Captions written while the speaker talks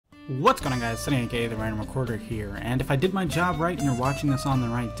What's going on, guys? Sunny aka the Random Recorder here, and if I did my job right and you're watching this on the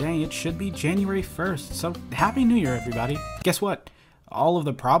right day, it should be January 1st, so Happy New Year, everybody! Guess what? All of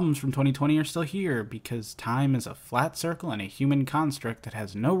the problems from 2020 are still here, because time is a flat circle and a human construct that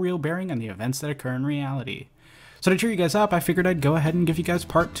has no real bearing on the events that occur in reality. So to cheer you guys up, I figured I'd go ahead and give you guys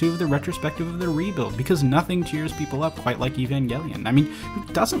part 2 of the retrospective of the rebuild, because nothing cheers people up quite like Evangelion. I mean,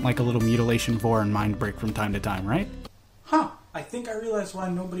 who doesn't like a little mutilation, vor, and mind break from time to time, right? Huh. I think I realized why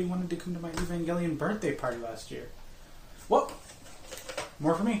nobody wanted to come to my Evangelion birthday party last year. Well,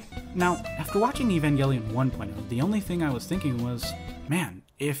 more for me. Now, after watching Evangelion 1.0, the only thing I was thinking was, man,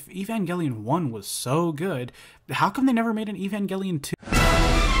 if Evangelion 1 was so good, how come they never made an Evangelion 2?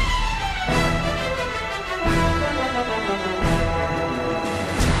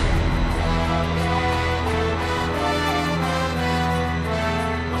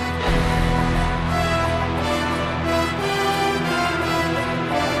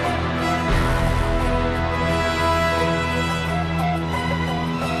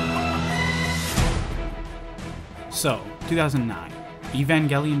 So, 2009,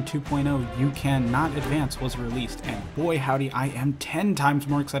 Evangelion 2.0 You Cannot Advance was released, and boy howdy, I am 10 times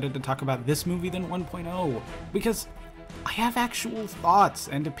more excited to talk about this movie than 1.0, because I have actual thoughts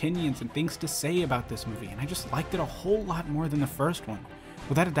and opinions and things to say about this movie, and I just liked it a whole lot more than the first one.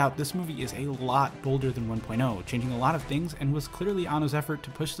 Without a doubt, this movie is a lot bolder than 1.0, changing a lot of things, and was clearly Anno's effort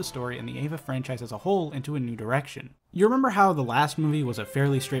to push the story and the Eva franchise as a whole into a new direction. You remember how the last movie was a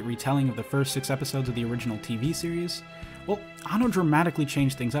fairly straight retelling of the first 6 episodes of the original TV series? Well, Anno dramatically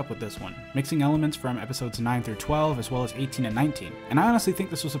changed things up with this one, mixing elements from episodes 9 through 12 as well as 18 and 19, and I honestly think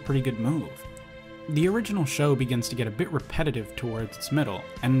this was a pretty good move. The original show begins to get a bit repetitive towards its middle,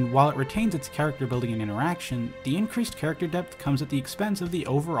 and while it retains its character building and interaction, the increased character depth comes at the expense of the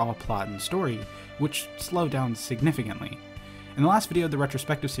overall plot and story, which slow down significantly. In the last video of the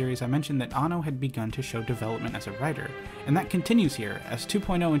Retrospective series, I mentioned that Anno had begun to show development as a writer, and that continues here, as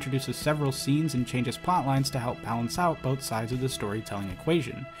 2.0 introduces several scenes and changes plotlines to help balance out both sides of the storytelling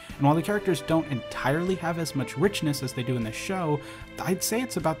equation. And while the characters don't entirely have as much richness as they do in the show, I'd say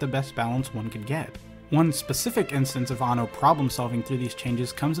it's about the best balance one could get. One specific instance of Anno problem solving through these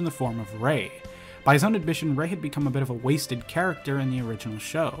changes comes in the form of Rei. By his own admission, Rei had become a bit of a wasted character in the original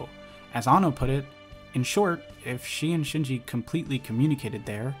show. As Anno put it, in short, if she and Shinji completely communicated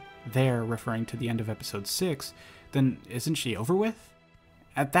there referring to the end of episode 6, then isn't she over with?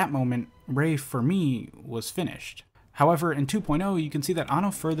 At that moment, Rei, for me, was finished. However, in 2.0, you can see that Anno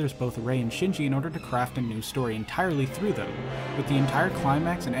furthers both Rei and Shinji in order to craft a new story entirely through them, with the entire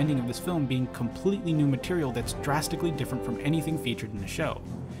climax and ending of this film being completely new material that's drastically different from anything featured in the show.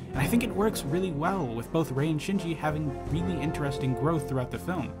 And I think it works really well, with both Rei and Shinji having really interesting growth throughout the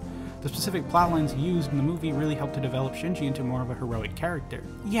film. The specific plotlines used in the movie really help to develop Shinji into more of a heroic character.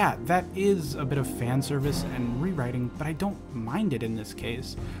 Yeah, that is a bit of fan service and rewriting, but I don't mind it in this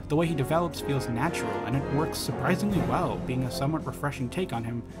case. The way he develops feels natural, and it works surprisingly well, being a somewhat refreshing take on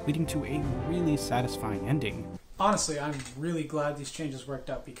him, leading to a really satisfying ending. Honestly, I'm really glad these changes worked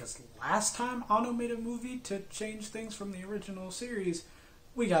out, because last time Anno made a movie to change things from the original series,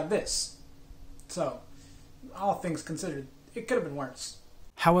 we got this. So, all things considered, it could have been worse.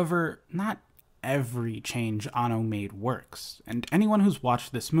 However, not every change Anno made works, and anyone who's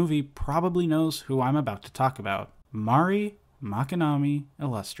watched this movie probably knows who I'm about to talk about. Mari Makanami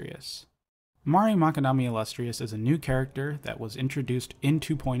Illustrious. Mari Makanami Illustrious is a new character that was introduced in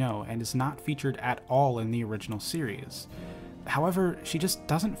 2.0 and is not featured at all in the original series. However, she just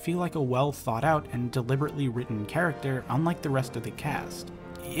doesn't feel like a well thought out and deliberately written character, unlike the rest of the cast.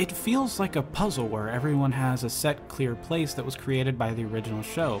 It feels like a puzzle where everyone has a set, clear place that was created by the original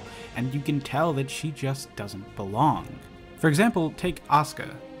show, and you can tell that she just doesn't belong. For example, take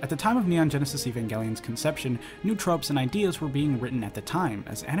Asuka. At the time of Neon Genesis Evangelion's conception, new tropes and ideas were being written at the time,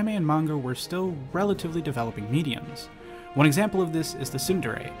 as anime and manga were still relatively developing mediums. One example of this is the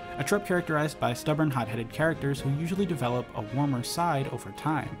tsundere, a trope characterized by stubborn, hot-headed characters who usually develop a warmer side over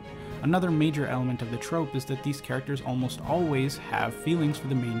time. Another major element of the trope is that these characters almost always have feelings for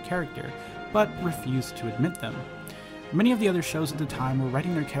the main character, but refuse to admit them. Many of the other shows at the time were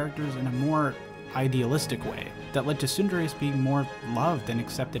writing their characters in a more idealistic way, that led to tsunderes being more loved and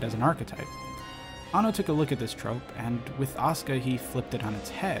accepted as an archetype. Anno took a look at this trope, and with Asuka he flipped it on its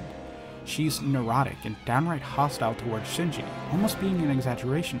head. She's neurotic and downright hostile towards Shinji, almost being an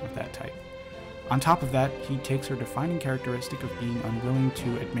exaggeration of that type. On top of that, he takes her defining characteristic of being unwilling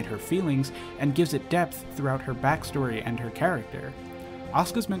to admit her feelings and gives it depth throughout her backstory and her character.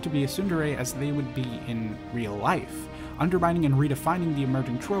 Asuka's meant to be a tsundere as they would be in real life, undermining and redefining the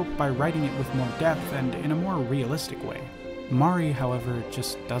emerging trope by writing it with more depth and in a more realistic way. Mari, however,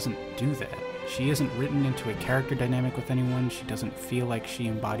 just doesn't do that. She isn't written into a character dynamic with anyone, she doesn't feel like she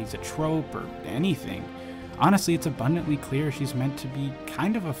embodies a trope or anything. Honestly, it's abundantly clear she's meant to be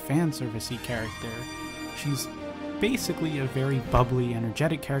kind of a fan-service-y character. She's basically a very bubbly,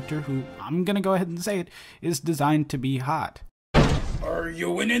 energetic character who, I'm gonna go ahead and say it, is designed to be hot. Are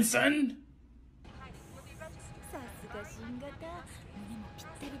you winning, son?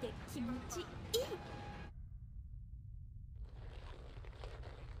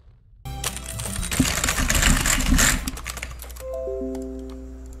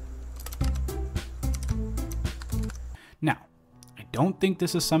 Now, I don't think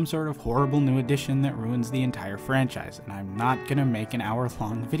this is some sort of horrible new addition that ruins the entire franchise, and I'm not gonna make an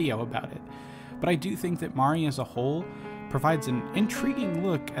hour-long video about it. But I do think that Mari as a whole provides an intriguing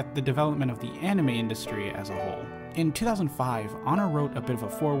look at the development of the anime industry as a whole. In 2005, Anno wrote a bit of a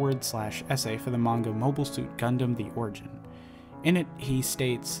foreword/essay for the manga Mobile Suit Gundam: The Origin. In it, he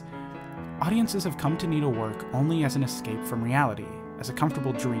states, "Audiences have come to need a work only as an escape from reality, as a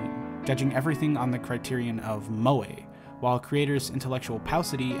comfortable dream, judging everything on the criterion of moe, while creators' intellectual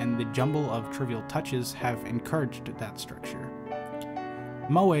paucity and the jumble of trivial touches have encouraged that structure."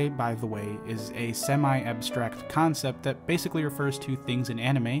 Moe, by the way, is a semi-abstract concept that basically refers to things in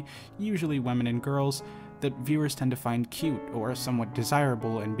anime, usually women and girls, that viewers tend to find cute or somewhat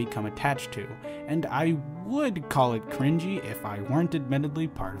desirable and become attached to, and I would call it cringy if I weren't admittedly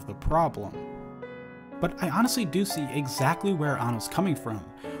part of the problem. But I honestly do see exactly where Anno's coming from.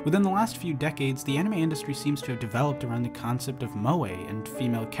 Within the last few decades, the anime industry seems to have developed around the concept of moe and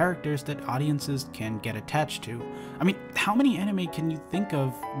female characters that audiences can get attached to. I mean, how many anime can you think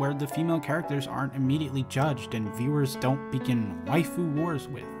of where the female characters aren't immediately judged and viewers don't begin waifu wars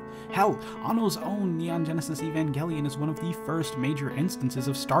with? Hell, Anno's own Neon Genesis Evangelion is one of the first major instances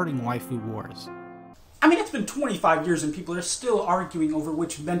of starting waifu wars. I mean, it's been 25 years and people are still arguing over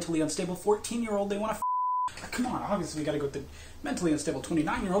which mentally unstable 14-year-old they want to f***. Come on, obviously we gotta go with the mentally unstable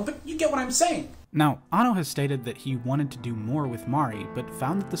 29-year-old, but you get what I'm saying. Now, Anno has stated that he wanted to do more with Mari, but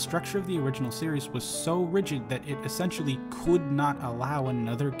found that the structure of the original series was so rigid that it essentially could not allow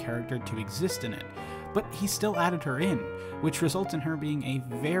another character to exist in it. But he still added her in, which results in her being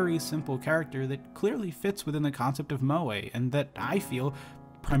a very simple character that clearly fits within the concept of moe, and that I feel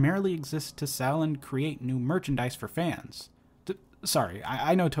primarily exists to sell and create new merchandise for fans. Sorry,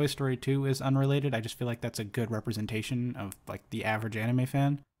 I know Toy Story 2 is unrelated, I just feel like that's a good representation of, like, the average anime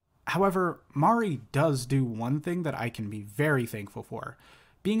fan. However, Mari does do one thing that I can be very thankful for.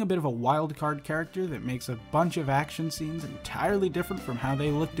 Being a bit of a wild card character that makes a bunch of action scenes entirely different from how they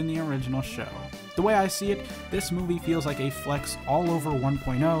looked in the original show. The way I see it, this movie feels like a flex all over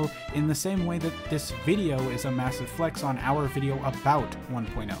 1.0 in the same way that this video is a massive flex on our video about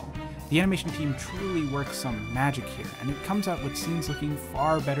 1.0. The animation team truly works some magic here, and it comes out with scenes looking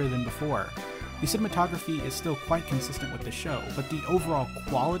far better than before. The cinematography is still quite consistent with the show, but the overall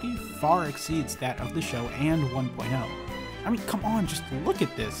quality far exceeds that of the show and 1.0. I mean, come on, just look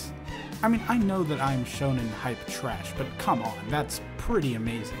at this. I mean, I know that I'm shonen hype trash, but come on, that's pretty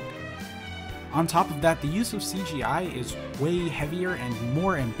amazing. On top of that, the use of CGI is way heavier and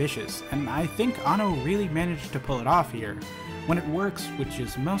more ambitious, and I think Anno really managed to pull it off here. When it works, which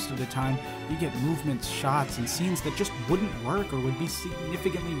is most of the time, you get movements, shots, and scenes that just wouldn't work or would be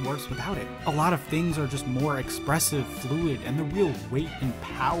significantly worse without it. A lot of things are just more expressive, fluid, and the real weight and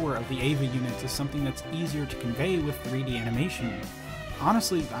power of the AVA units is something that's easier to convey with 3D animation.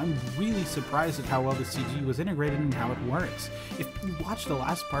 Honestly, I'm really surprised at how well the CG was integrated and how it works. If you watch the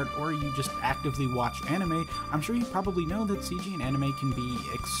last part or you just actively watch anime, I'm sure you probably know that CG in anime can be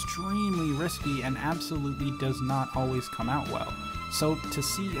extremely risky and absolutely does not always come out well. So to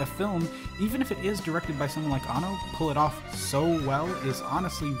see a film, even if it is directed by someone like Anno, pull it off so well is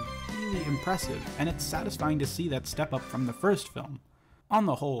honestly really impressive, and it's satisfying to see that step up from the first film. On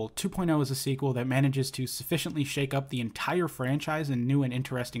the whole, 2.0 is a sequel that manages to sufficiently shake up the entire franchise in new and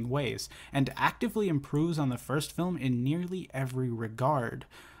interesting ways, and actively improves on the first film in nearly every regard.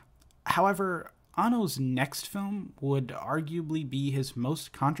 However, Anno's next film would arguably be his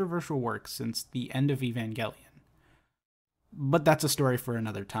most controversial work since the end of Evangelion. But that's a story for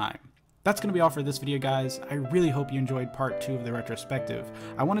another time. That's going to be all for this video, guys. I really hope you enjoyed part 2 of the retrospective.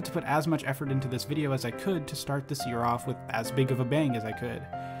 I wanted to put as much effort into this video as I could to start this year off with as big of a bang as I could.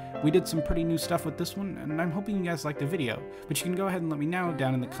 We did some pretty new stuff with this one, and I'm hoping you guys liked the video, but you can go ahead and let me know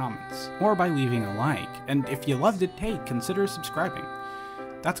down in the comments, or by leaving a like, and if you loved it, hey, consider subscribing.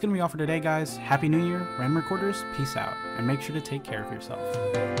 That's going to be all for today, guys. Happy New Year, Random Recorders, peace out, and make sure to take care of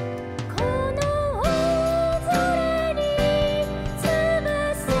yourself.